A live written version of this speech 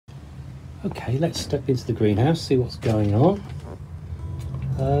Okay, let's step into the greenhouse, see what's going on.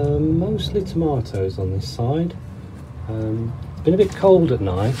 Mostly tomatoes on this side. Been a bit cold at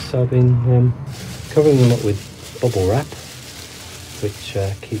night, so I've been covering them up with bubble wrap, which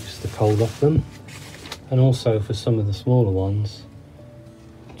keeps the cold off them. And also for some of the smaller ones,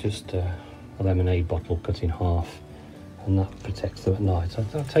 just a lemonade bottle cut in half, and that protects them at night.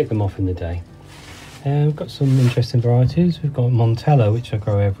 I'll take them off in the day. We've got some interesting varieties. We've got Montello, which I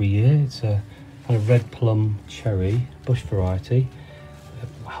grow every year. It's a kind of red plum cherry bush variety.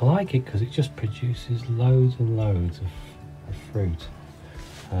 I like it because it just produces loads and loads of fruit.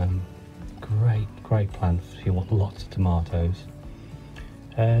 Great plant if you want lots of tomatoes.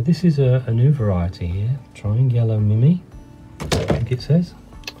 This is a new variety here, trying yellow Mimi, I think it says.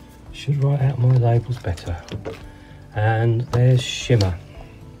 Should write out my labels better. And there's Shimmer.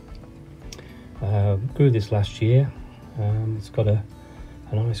 Grew this last year. It's got a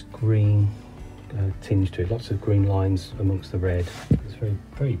nice green tinge to it, lots of green lines amongst the red. It's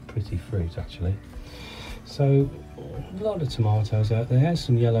very pretty fruit actually. So a lot of tomatoes out there,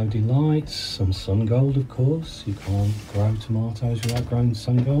 some yellow delights, some sun gold of course. You can't grow tomatoes without growing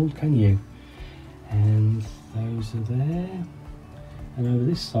sun gold, can you? And those are there. And over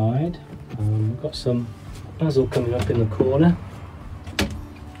this side we've got some basil coming up in the corner.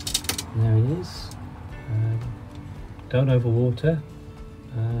 There he is. Don't overwater,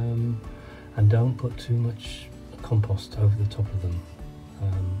 and don't put too much compost over the top of them,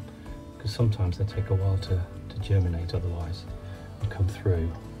 because sometimes they take a while to germinate otherwise and come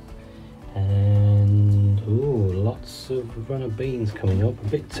through. And ooh, lots of runner beans coming up a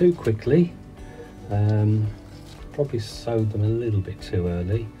bit too quickly. Probably sowed them a little bit too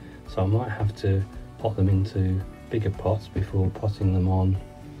early, so I might have to pot them into bigger pots before potting them on,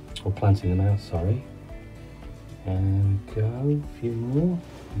 or planting them out, sorry. And go, a few more.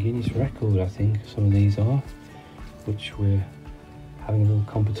 Guinness record, I think some of these are, which we're having a little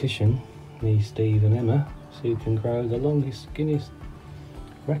competition, me, Steve and Emma, see who can grow the longest Guinness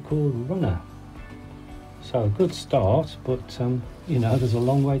record runner. So a good start, but you know, there's a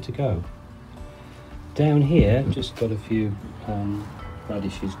long way to go. Down here, just got a few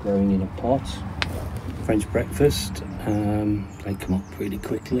radishes growing in a pot. French breakfast, they come up really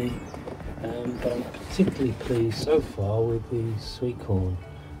quickly, but I'm particularly pleased so far with the sweetcorn.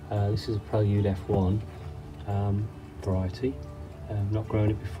 This is a Prelude F1 variety. I've not grown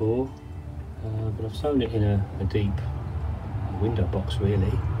it before, but I've sown it in a deep window box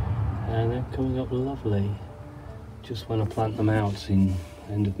really, and they're coming up lovely. Just when I plant them out in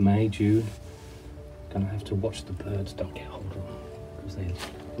end of May, June, gonna have to watch the birds don't get hold of them because they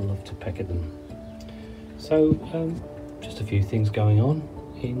love to peck at them. So just a few things going on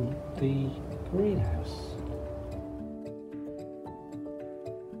in the greenhouse.